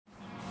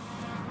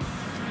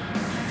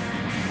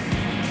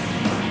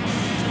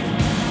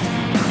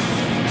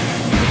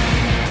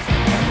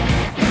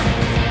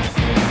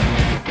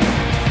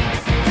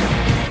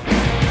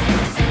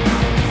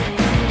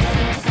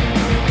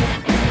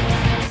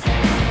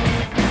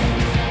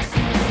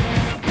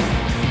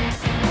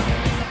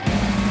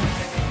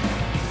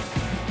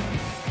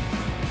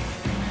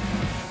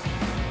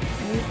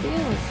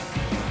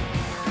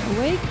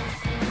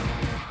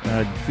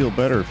feel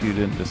better if you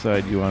didn't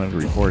decide you wanted to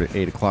record at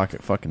 8 o'clock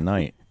at fucking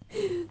night.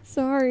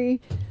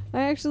 Sorry.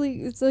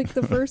 It's like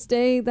the first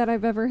day that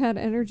I've ever had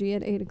energy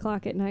at 8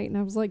 o'clock at night. And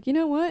I was like, you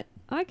know what?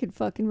 I could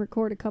fucking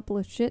record a couple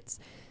of shits.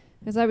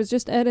 As I was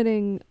just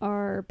editing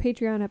our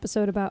Patreon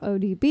episode about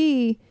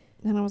ODB.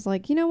 And I was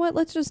like, you know what?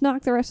 Let's just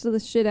knock the rest of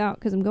this shit out.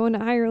 Because I'm going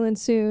to Ireland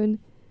soon.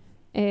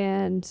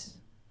 And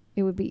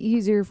it would be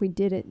easier if we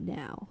did it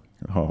now.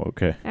 Oh,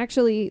 okay.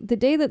 Actually, the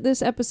day that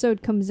this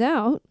episode comes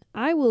out,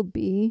 I will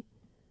be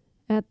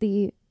at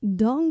the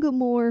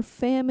Dongamore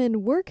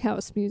Famine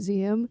Workhouse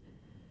Museum,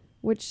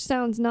 which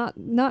sounds not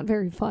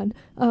very fun,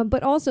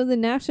 but also the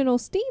National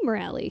Steam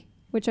Rally,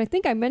 which I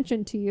think I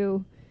mentioned to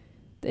you.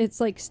 It's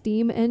like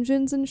steam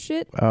engines and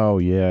shit. Oh,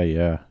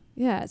 yeah.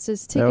 Yeah, it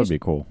says that would be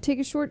cool. Take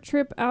a short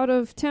trip out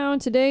of town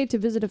today to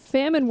visit a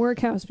famine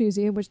workhouse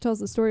museum, which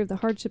tells the story of the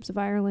hardships of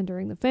Ireland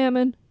during the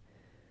famine,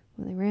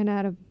 when they ran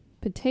out of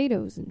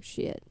potatoes and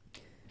shit.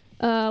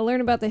 Learn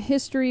about the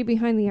history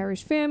behind the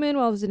Irish famine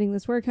while visiting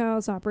this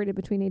workhouse, operated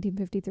between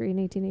 1853 and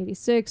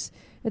 1886.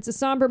 It's a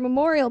somber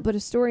memorial, but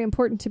a story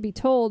important to be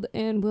told,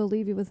 and will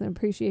leave you with an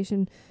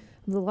appreciation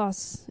of the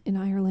loss in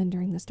Ireland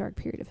during this dark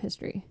period of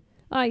history.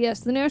 Yes,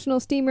 the National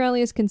Steam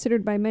Rally is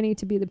considered by many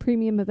to be the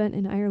premium event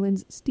in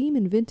Ireland's Steam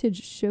and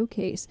Vintage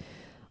Showcase.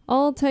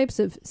 All types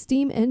of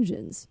steam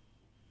engines,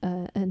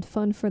 and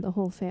fun for the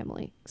whole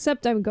family.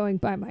 Except I'm going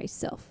by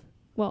myself.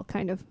 Well,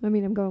 kind of. I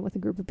mean, I'm going with a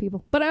group of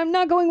people. But I'm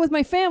not going with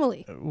my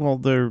family. Well,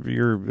 they're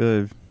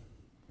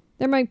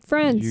my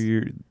friends.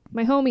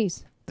 My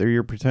homies. They're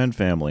your pretend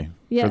family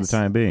for the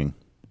time being.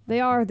 They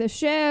are the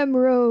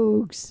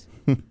Shamrogues.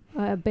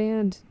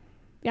 Band.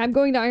 Yeah, I'm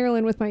going to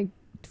Ireland with my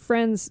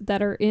friends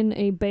that are in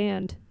a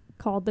band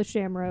called the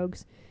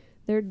Shamrogues.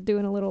 They're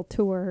doing a little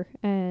tour,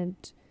 and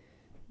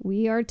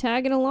we are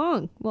tagging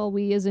along. Well,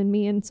 we as in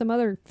me and some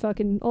other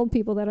fucking old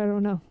people that I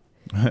don't know.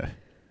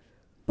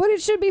 But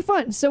it should be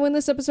fun. So when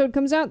this episode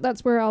comes out,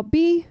 that's where I'll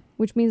be,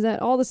 which means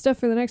that all the stuff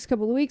for the next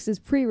couple of weeks is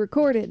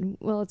pre-recorded.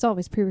 Well, it's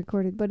always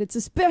pre-recorded, but it's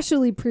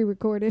especially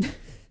pre-recorded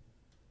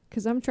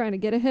because I'm trying to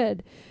get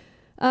ahead.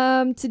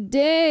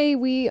 Today,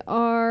 we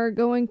are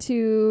going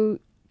to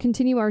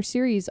continue our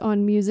series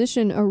on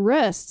musician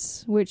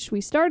arrests, which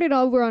we started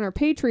over on our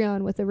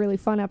Patreon with a really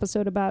fun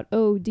episode about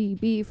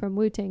ODB from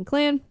Wu-Tang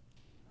Clan.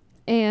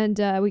 And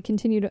we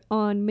continued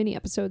on mini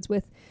episodes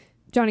with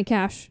Johnny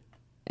Cash,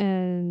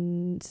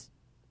 and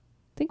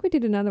I think we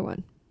did another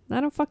one. I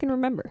don't fucking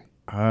remember.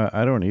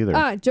 I don't either.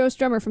 Joe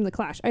Strummer from The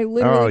Clash. I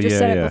literally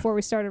said it before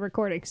we started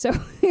recording. So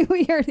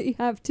we already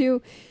have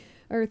 2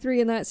 or 3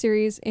 in that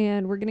series,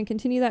 and we're going to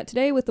continue that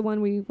today with the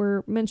one we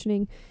were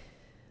mentioning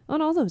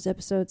on all those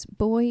episodes,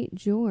 Boy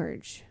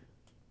George.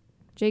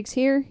 Jake's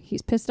here.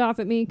 He's pissed off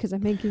at me because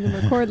I'm making him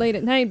record late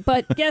at night,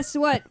 but guess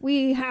what?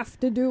 We have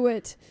to do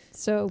it.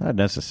 So not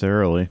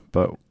necessarily,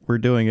 but we're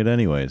doing it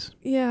anyways.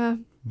 Yeah.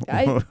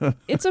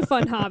 It's a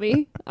fun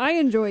hobby. I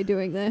enjoy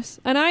doing this,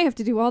 and I have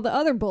to do all the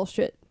other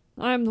bullshit.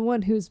 I'm the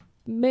one who's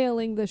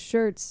mailing the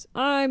shirts.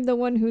 I'm the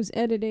one who's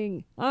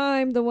editing.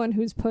 I'm the one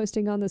who's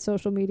posting on the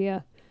social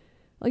media.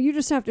 Well, you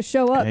just have to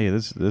show up. Hey,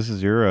 this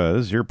is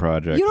your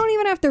project. You don't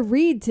even have to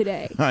read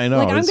today. I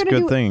know. It's a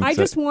good thing. I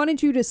just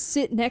wanted you to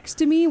sit next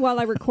to me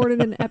while I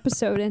recorded an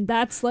episode, and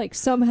that's like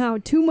somehow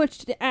too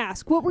much to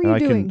ask. What were you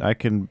doing?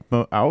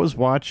 I was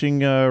watching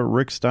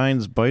Rick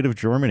Stein's Bite of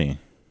Germany.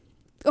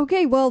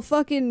 Okay, well,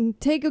 fucking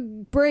take a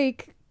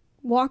break,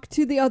 walk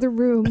to the other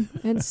room,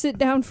 and sit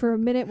down for a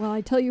minute while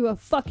I tell you a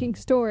fucking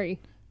story.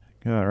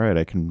 All right,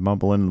 I can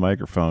mumble in the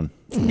microphone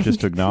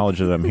just to acknowledge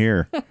that I'm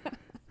here.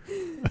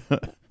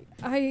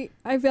 I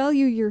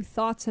value your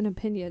thoughts and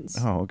opinions.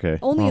 Oh, okay.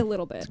 Only a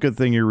little bit. It's a good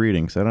thing you're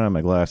reading, because I don't have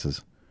my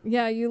glasses.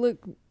 Yeah, you look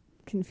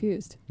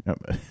confused.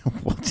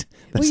 What?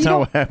 That's not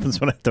what happens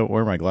when I don't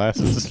wear my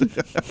glasses.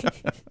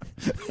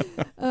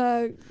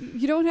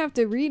 You don't have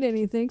to read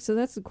anything, so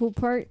that's the cool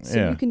part.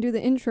 So you can do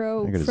the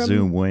intro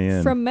zoom way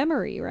in. From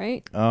memory,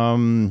 right?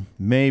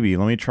 Maybe.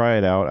 Let me try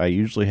it out. I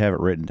usually have it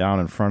written down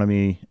in front of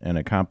me in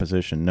a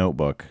composition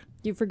notebook.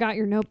 You forgot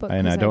your notebook.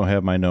 And I don't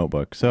have my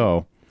notebook.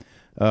 So,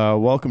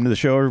 welcome to the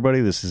show, everybody.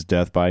 This is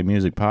Death by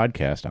Music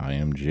Podcast. I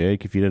am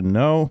Jake. If you didn't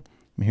know,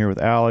 I'm here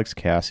with Alex.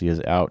 Cassie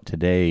is out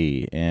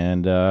today.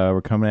 And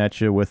we're coming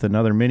at you with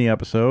another mini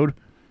episode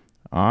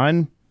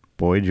on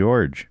Boy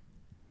George.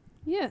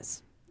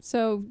 Yes.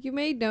 So you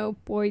may know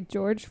Boy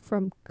George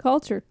from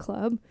Culture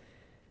Club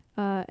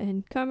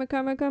and Karma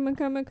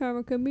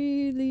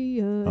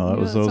Chameleon. Oh, that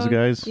was those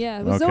guys?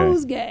 Yeah, it was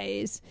those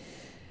guys.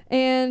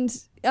 And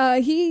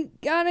he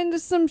got into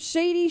some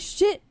shady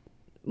shit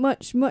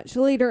much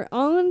later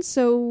on.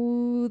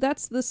 So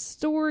that's the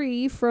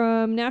story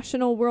from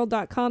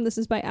nationalworld.com. This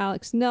is by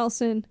Alex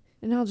Nelson.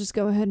 And I'll just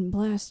go ahead and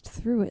blast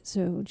through it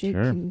so Jake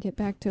can get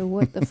back to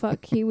what the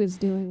fuck he was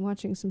doing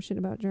watching some shit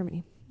about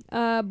Germany.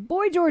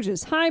 Boy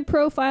George's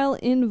high-profile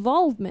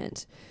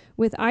involvement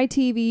with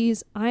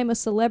ITV's I'm a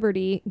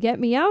Celebrity, Get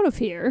Me Out of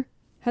Here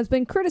has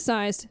been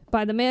criticized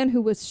by the man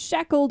who was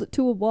shackled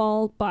to a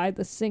wall by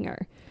the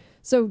singer.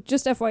 So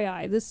just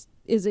FYI, this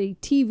is a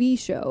TV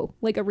show,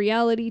 like a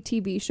reality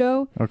TV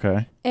show.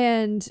 Okay.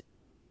 And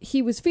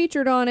he was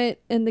featured on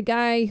it, and the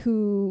guy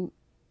who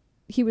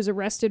he was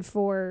arrested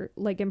for,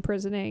 like,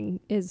 imprisoning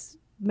is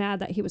mad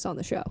that he was on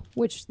the show,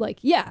 which, like,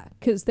 yeah,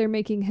 because they're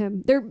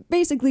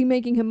basically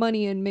making him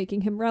money and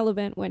making him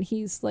relevant when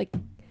he's, like,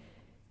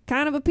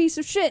 kind of a piece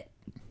of shit.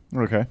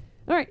 Okay.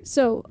 All right,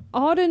 so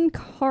Auden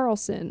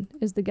Carlson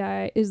is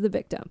the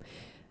victim.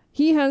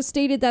 He has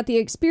stated that the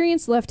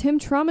experience left him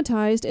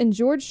traumatized, and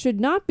George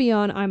should not be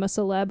on I'm a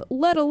Celeb,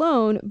 let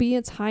alone be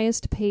its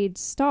highest paid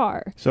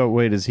star. So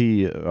wait, is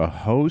he a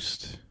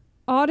host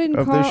of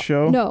this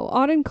show? No,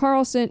 Auden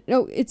Carlson.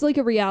 No, it's like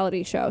a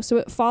reality show, so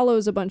it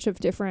follows a bunch of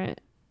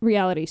different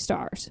reality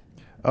stars.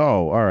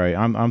 Oh, all right.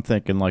 I'm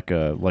thinking like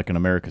an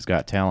America's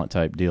Got Talent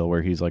type deal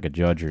where he's like a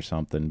judge or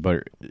something,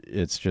 but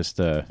it's just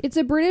It's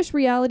a British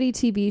reality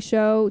TV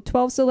show.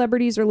 12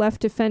 celebrities are left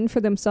to fend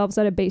for themselves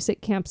at a basic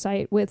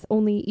campsite with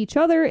only each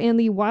other and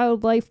the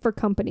wildlife for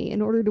company.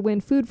 In order to win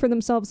food for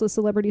themselves, the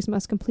celebrities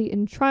must complete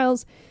in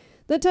trials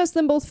that test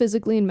them both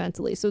physically and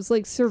mentally. So it's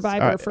like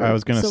Survivor for I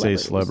was going to say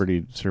celebrities.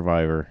 Celebrity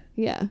Survivor.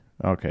 Yeah.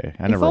 Okay.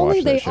 I never if only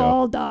watched that they show.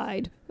 all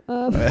died.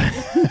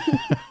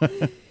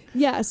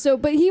 Yeah, so,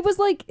 but he was,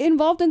 like,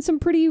 involved in some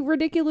pretty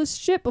ridiculous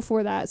shit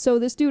before that. So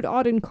this dude,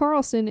 Auden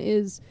Carlson,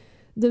 is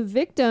the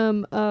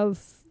victim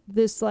of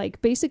this, like,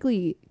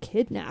 basically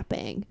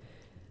kidnapping.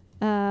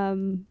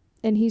 And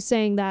he's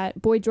saying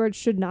that Boy George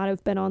should not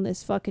have been on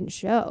this fucking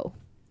show.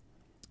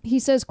 He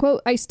says,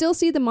 quote, "I still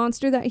see the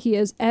monster that he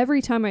is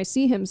every time I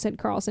see him," said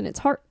Carlson.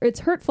 It's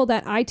hurtful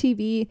that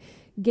ITV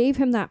gave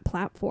him that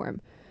platform.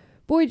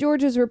 Boy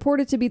George is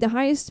reported to be the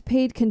highest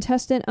paid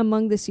contestant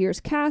among this year's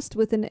cast,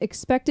 with an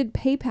expected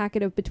pay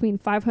packet of between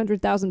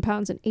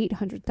 £500,000 and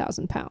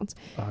 £800,000.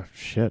 Oh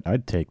shit,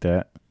 I'd take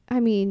that. I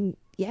mean,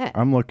 yeah.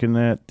 I'm looking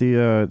at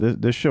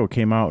this show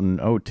came out in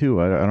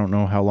 2002. I don't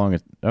know how long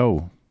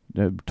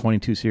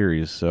 22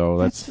 series. So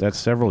that's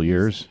several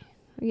years.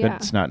 Yeah.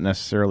 That's not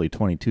necessarily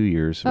 22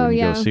 years when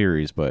you go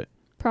series, but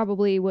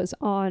probably was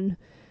on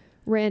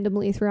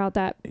randomly throughout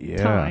that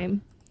yeah.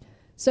 time.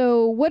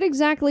 So, what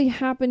exactly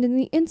happened in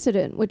the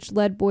incident which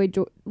led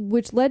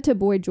to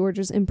Boy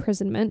George's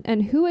imprisonment,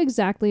 and who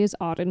exactly is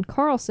Auden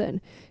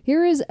Carlson?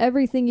 Here is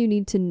everything you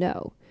need to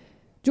know.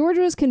 George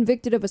was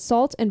convicted of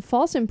assault and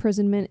false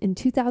imprisonment in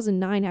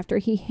 2009 after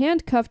he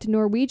handcuffed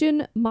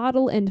Norwegian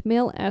model and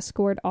male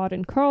escort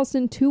Auden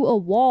Carlson to a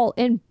wall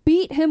and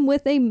beat him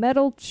with a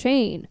metal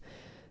chain.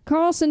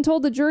 Carlson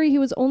told the jury he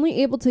was only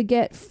able to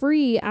get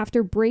free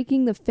after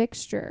breaking the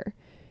fixture.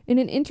 In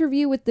an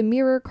interview with The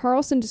Mirror,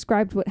 Carlson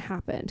described what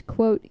happened.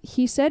 Quote,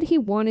 "He said he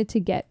wanted to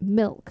get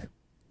milk.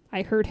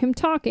 I heard him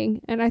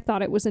talking, and I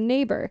thought it was a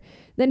neighbor.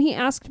 Then he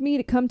asked me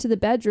to come to the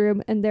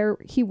bedroom, and there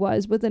he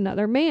was with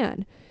another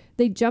man.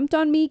 They jumped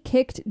on me,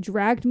 kicked,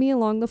 dragged me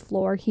along the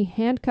floor. He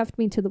handcuffed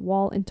me to the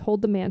wall and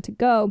told the man to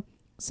go,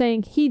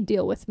 saying he'd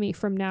deal with me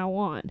from now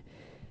on.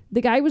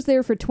 The guy was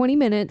there for 20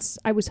 minutes.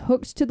 I was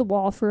hooked to the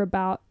wall for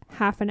about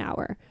half an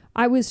hour.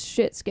 I was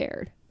shit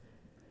scared."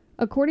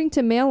 According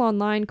to Mail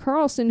Online,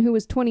 Carlson, who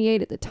was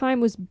 28 at the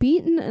time, was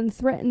beaten and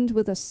threatened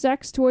with a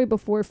sex toy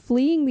before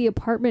fleeing the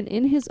apartment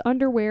in his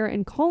underwear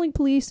and calling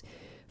police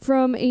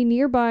from a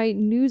nearby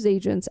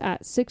newsagents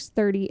at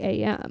 6:30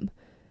 a.m.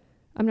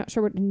 I'm not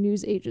sure what a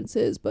newsagents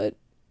is, but,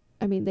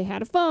 I mean, they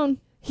had a phone.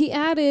 He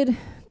added,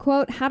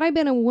 quote, "Had I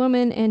been a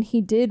woman and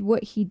he did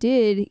what he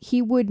did,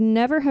 he would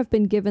never have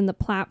been given the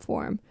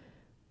platform."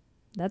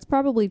 That's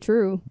probably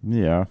true.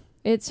 Yeah.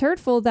 It's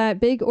hurtful that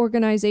big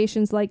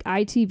organizations like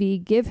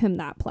ITV give him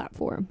that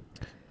platform.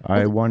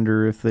 I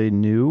wonder if they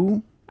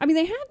knew. I mean,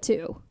 they had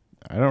to.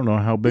 I don't know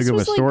how big of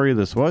a story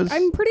this was.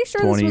 I'm pretty sure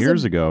 20 this was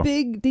years a ago.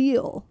 big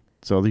deal.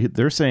 So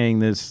they're saying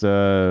this,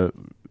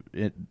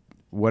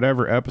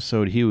 whatever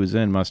episode he was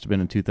in must have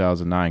been in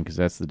 2009 because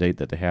that's the date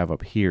that they have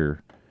up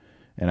here.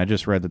 And I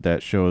just read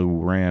that show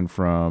ran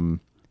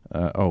from...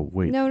 No.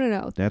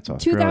 That's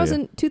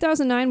Australia.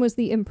 2009 was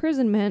the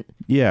imprisonment.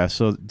 Yeah,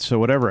 so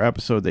whatever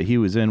episode that he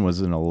was in was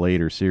in a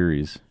later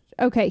series.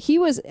 Okay, he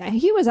was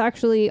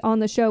actually on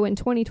the show in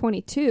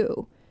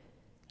 2022.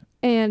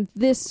 And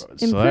this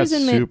imprisonment... So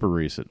that's super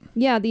recent.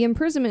 Yeah, the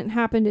imprisonment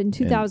happened in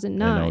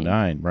 2009. In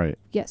 2009, right.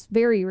 Yes,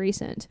 very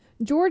recent.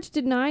 George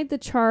denied the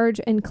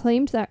charge and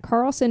claimed that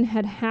Carlson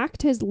had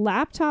hacked his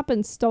laptop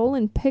and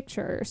stolen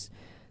pictures.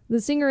 The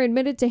singer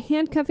admitted to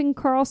handcuffing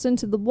Carlson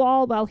to the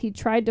wall while he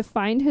tried to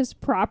find his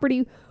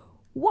property.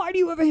 Why do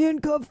you have a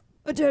handcuff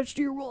attached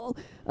to your wall?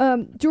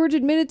 George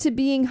admitted to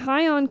being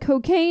high on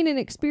cocaine and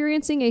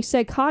experiencing a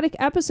psychotic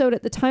episode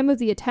at the time of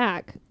the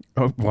attack.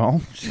 Oh,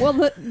 well.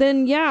 Well,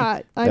 then,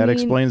 yeah. That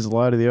explains a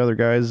lot of the other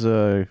guy's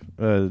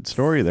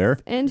story there.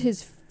 And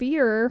his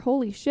fear.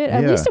 Holy shit.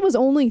 At least it was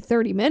only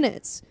 30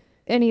 minutes.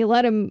 And he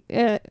let him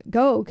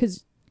go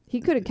because... he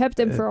could have kept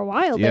him for a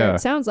while there,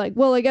 it sounds like.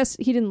 Well, I guess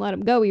he didn't let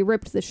him go. He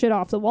ripped the shit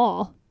off the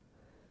wall.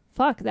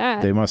 Fuck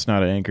that. They must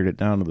not have anchored it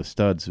down to the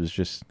studs. It was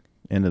just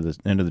into the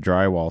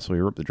drywall, so he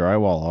ripped the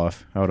drywall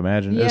off, I would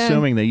imagine. Yeah.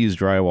 Assuming they used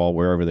drywall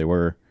wherever they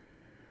were.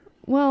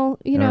 Well,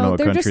 I don't know what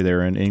country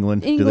they're in.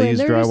 England? Do they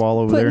use drywall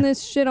over there? They're putting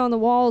this shit on the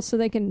wall so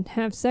they can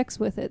have sex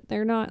with it.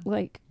 They're not,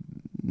 like,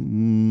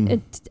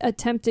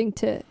 attempting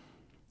to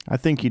I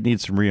think you'd need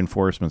some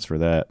reinforcements for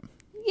that.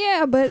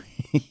 Yeah, but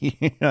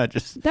Yeah,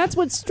 just that's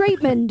what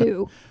straight men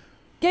do.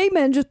 Gay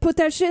men just put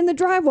that shit in the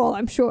drywall,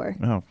 I'm sure.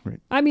 oh, right.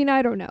 I mean,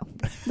 I don't know.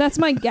 That's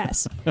my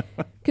guess.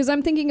 Because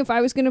I'm thinking if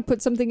I was going to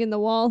put something in the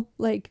wall,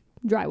 like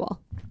drywall.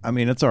 I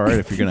mean, it's all right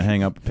if you're going to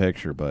hang up a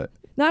picture, but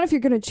Not if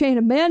you're going to chain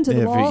a man to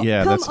the wall.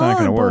 yeah, Come that's not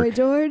going to on, work. Boy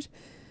George.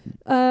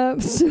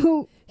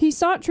 So he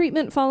sought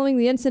treatment following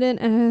the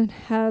incident and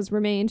has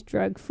remained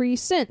drug-free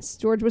since.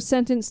 George was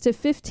sentenced to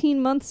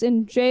 15 months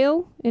in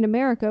jail. In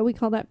America, we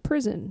call that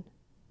prison.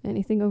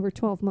 Anything over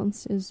 12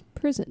 months is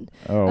prison.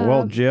 Oh,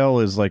 well, jail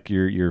is like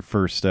your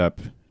first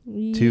step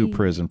to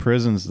prison.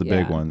 Prison's the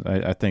big Yeah. one.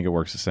 I think it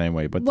works the same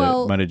way, but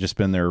Well, that might have just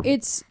been their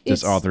It's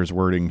author's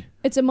wording.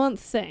 It's a month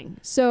thing.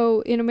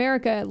 So in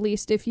America, at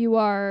least, if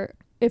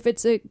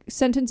it's a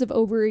sentence of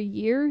over a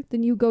year,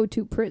 then you go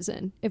to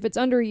prison. If it's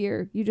under a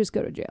year, you just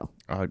go to jail.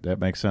 That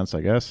makes sense,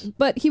 I guess.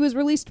 But he was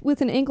released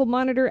with an ankle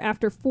monitor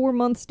after 4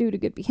 months due to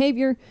good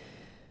behavior.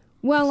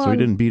 So he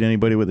didn't beat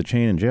anybody with a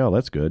chain in jail.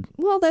 That's good.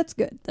 Well, that's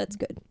good. That's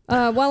good.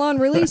 While on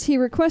release, he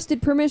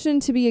requested permission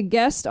to be a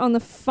guest on the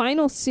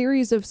final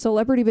series of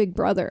Celebrity Big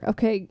Brother.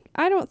 Okay,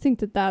 I don't think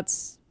that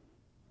that's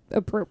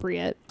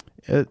appropriate.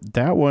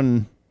 That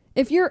one...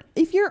 If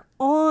you're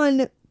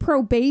on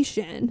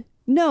probation,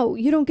 no,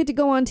 you don't get to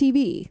go on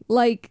TV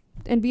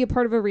and be a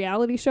part of a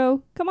reality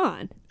show. Come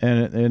on.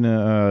 And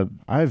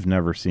I've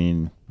never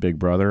seen Big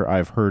Brother.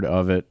 I've heard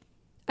of it.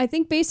 I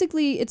think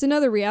basically it's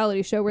another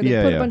reality show where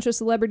they put a bunch of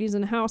celebrities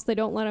in a house. They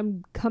don't let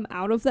them come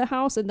out of the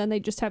house, and then they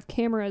just have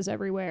cameras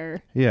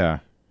everywhere. Yeah.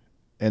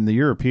 And the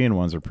European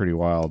ones are pretty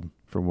wild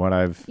from what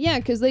I've... Yeah,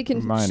 because they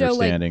can my show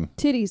understanding.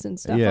 titties and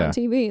stuff Yeah. on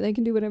TV. They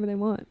can do whatever they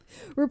want.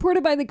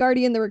 Reported by The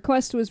Guardian, the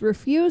request was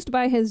refused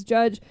by his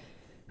judge,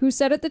 who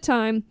said at the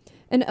time,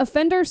 an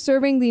offender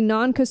serving the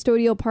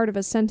non-custodial part of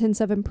a sentence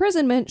of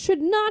imprisonment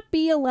should not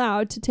be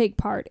allowed to take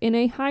part in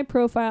a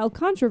high-profile,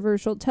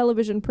 controversial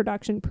television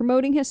production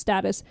promoting his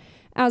status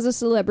as a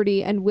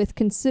celebrity and with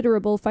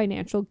considerable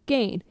financial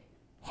gain.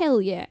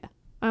 Hell yeah.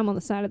 I'm on the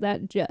side of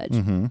that judge.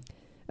 Mm-hmm.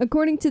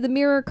 According to the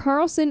Mirror,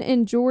 Carlson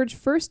and George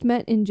first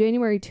met in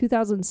January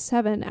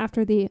 2007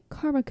 after the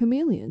Karma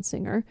Chameleon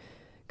singer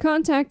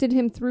contacted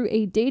him through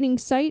a dating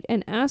site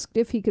and asked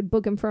if he could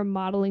book him for a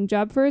modeling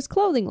job for his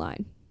clothing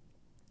line.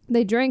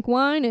 They drank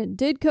wine and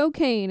did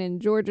cocaine in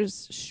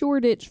George's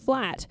Shoreditch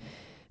flat.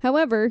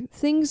 However,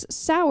 things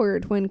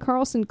soured when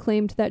Carlson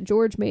claimed that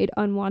George made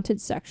unwanted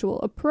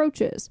sexual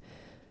approaches.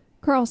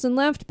 Carlson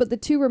left, but the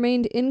two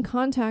remained in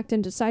contact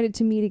and decided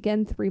to meet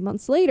again 3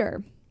 months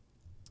later.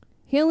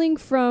 Hailing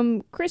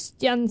from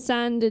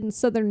Kristiansand in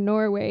southern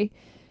Norway,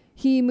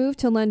 he moved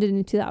to London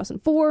in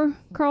 2004.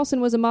 Carlson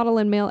was a model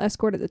and male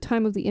escort at the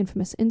time of the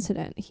infamous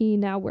incident. He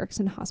now works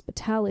in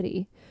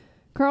hospitality.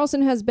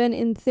 Carlson has been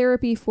in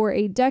therapy for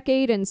a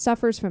decade and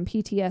suffers from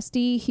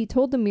PTSD. He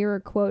told the Mirror,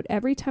 quote,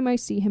 "Every time I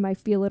see him, I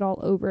feel it all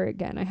over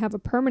again. I have a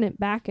permanent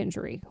back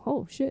injury."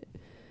 Oh, shit.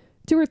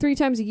 2 or 3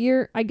 times a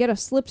year, I get a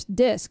slipped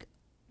disc.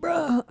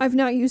 Bruh, I've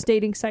not used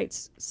dating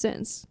sites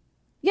since.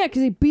 Yeah,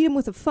 because he beat him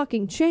with a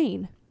fucking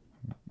chain.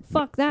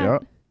 Fuck that.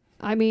 Yep.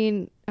 I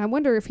mean, I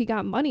wonder if he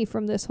got money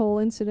from this whole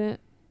incident,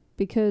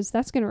 because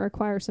that's going to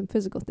require some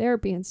physical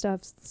therapy and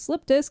stuff.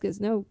 Slip disc is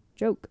no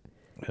joke.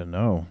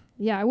 No.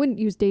 Yeah, I wouldn't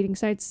use dating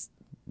sites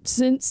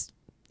since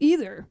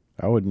either.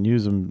 I wouldn't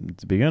use them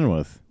to begin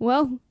with.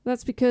 Well,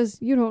 that's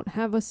because you don't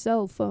have a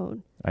cell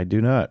phone. I do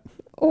not.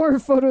 Or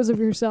photos of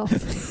yourself.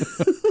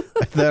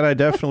 That I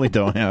definitely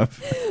don't have.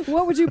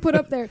 What would you put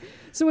up there?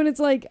 So when it's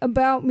like,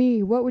 about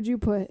me, what would you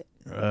put?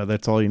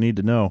 That's all you need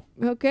to know.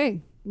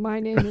 Okay.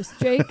 My name is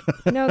Jake.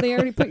 No, they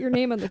already put your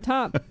name on the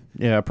top.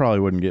 Yeah, I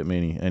probably wouldn't get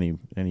me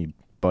any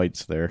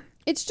bites there.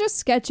 It's just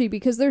sketchy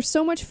because there's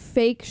so much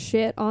fake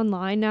shit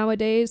online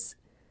nowadays.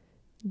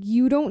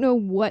 You don't know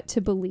what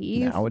to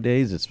believe.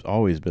 Nowadays, it's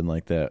always been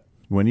like that.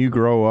 When you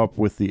grow up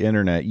with the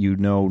internet, you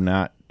know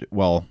not...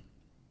 Well...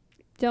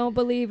 Don't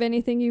believe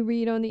anything you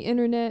read on the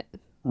internet.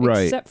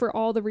 Right. Except for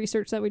all the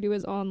research that we do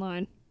is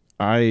online.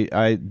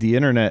 The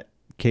internet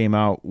came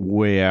out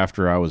way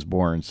after I was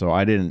born, so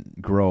I didn't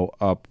grow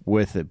up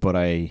with it, but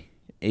I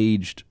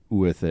aged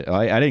with it.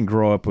 I didn't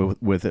grow up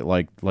with it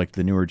like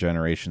the newer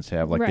generations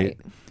have. Like right.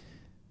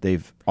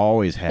 They've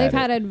always had They've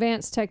had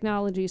advanced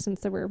technology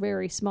since they were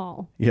very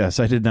small. Yes,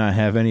 I did not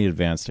have any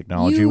advanced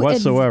technology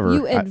whatsoever.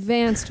 You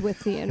advanced with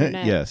the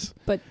internet. Yes.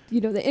 But, the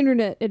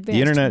internet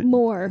advanced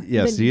more.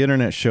 Yes, the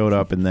internet showed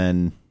up and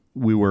then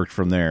we worked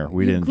from there.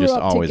 We didn't just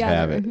always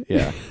have it.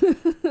 Yeah.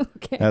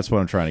 Okay. That's what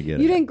I'm trying to get at.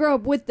 You didn't grow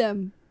up with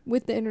them,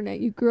 with the internet.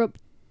 You grew up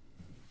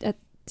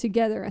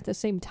together at the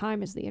same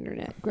time as the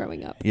internet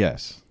growing up.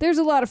 Yes. There's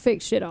a lot of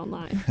fake shit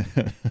online.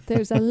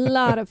 There's a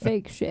lot of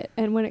fake shit.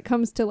 And when it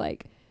comes to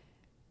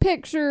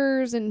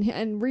pictures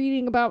and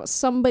reading about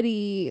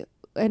somebody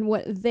and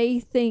what they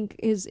think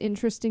is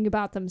interesting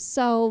about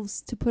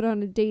themselves to put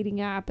on a dating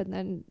app, and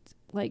then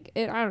I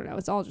don't know,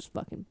 it's all just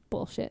fucking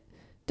bullshit.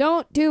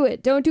 Don't do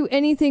it. Don't do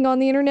anything on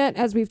the internet,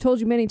 as we've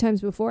told you many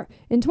times before.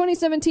 In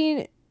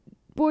 2017,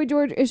 Boy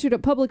George issued a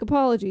public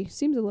apology.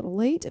 Seems a little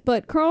late,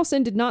 but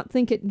Carlson did not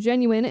think it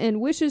genuine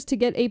and wishes to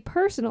get a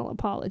personal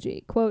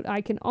apology. Quote,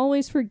 I can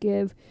always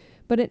forgive,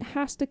 but it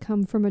has to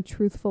come from a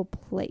truthful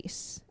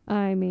place.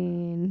 I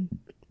mean,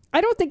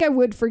 I don't think I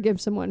would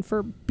forgive someone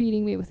for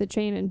beating me with a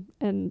chain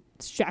and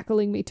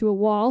shackling me to a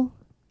wall.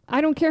 I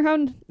don't care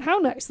how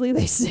nicely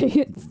they say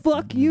it.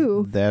 Fuck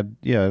you.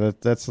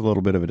 That's a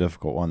little bit of a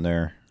difficult one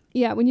there.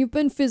 Yeah, when you've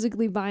been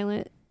physically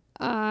violent,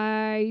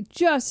 I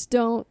just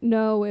don't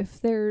know if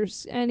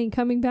there's any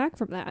coming back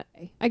from that.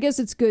 I guess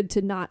it's good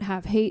to not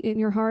have hate in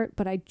your heart,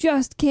 but I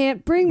just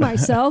can't bring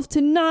myself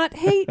to not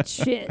hate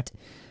shit.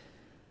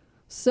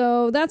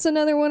 So that's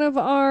another one of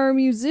our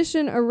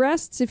musician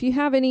arrests. If you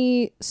have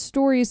any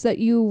stories that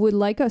you would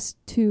like us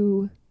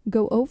to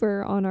go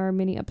over on our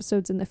mini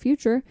episodes in the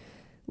future,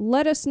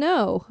 let us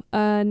know.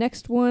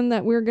 Next one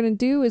that we're going to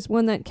do is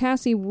one that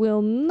Cassie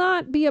will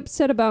not be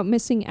upset about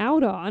missing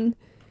out on.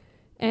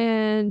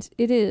 And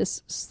it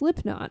is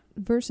Slipknot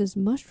versus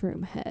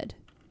Mushroom Head.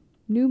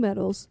 Nu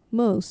metal's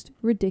most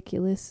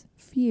ridiculous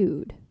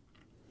feud.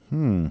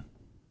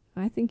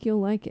 I think you'll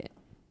like it.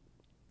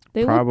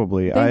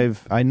 Probably.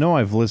 I know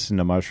I've listened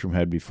to Mushroom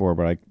Head before,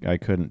 but I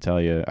couldn't tell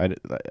you.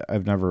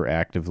 I've never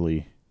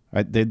actively...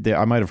 I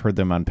might have heard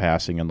them on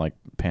passing in like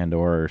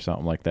Pandora or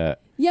something like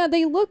that. Yeah,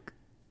 they look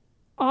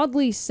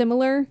oddly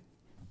similar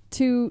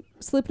to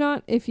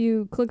Slipknot. If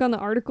you click on the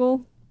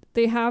article,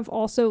 they have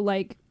also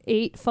like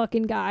 8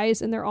 fucking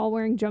guys and they're all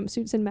wearing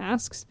jumpsuits and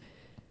masks.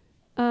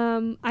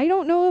 I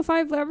don't know if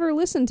I've ever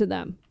listened to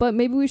them, but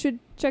maybe we should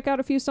check out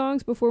a few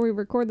songs before we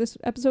record this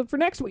episode for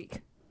next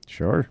week.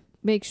 Sure.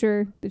 Make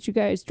sure that you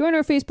guys join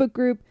our Facebook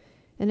group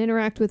and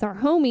interact with our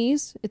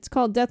homies. It's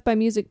called Death by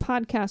Music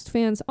Podcast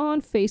Fans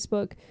on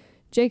Facebook.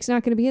 Jake's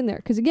not going to be in there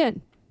because,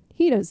 again,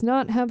 he does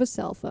not have a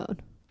cell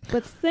phone.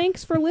 But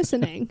thanks for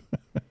listening.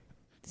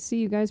 See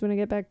you guys when I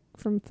get back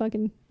from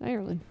fucking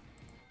Ireland.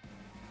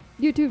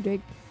 You too,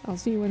 Jake. I'll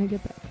see you when I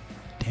get back.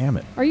 Damn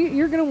it.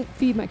 You're going to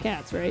feed my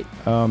cats, right?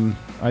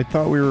 I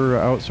thought we were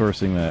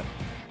outsourcing that.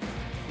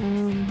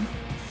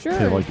 Sure.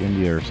 To like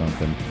India or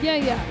something.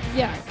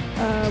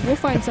 Yeah. We'll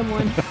find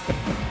someone.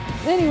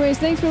 Anyways,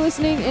 thanks for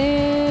listening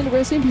and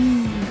rest in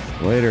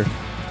peace. Later.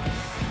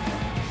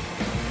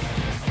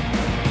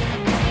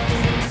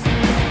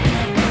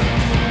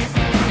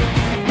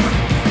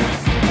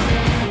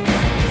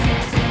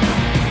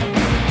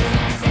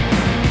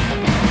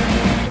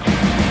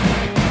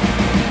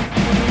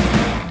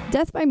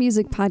 Death by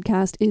Music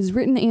podcast is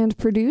written and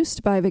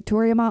produced by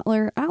Victoria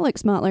Mottler,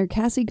 Alex Mottler,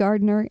 Cassie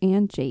Gardner,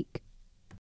 and Jake.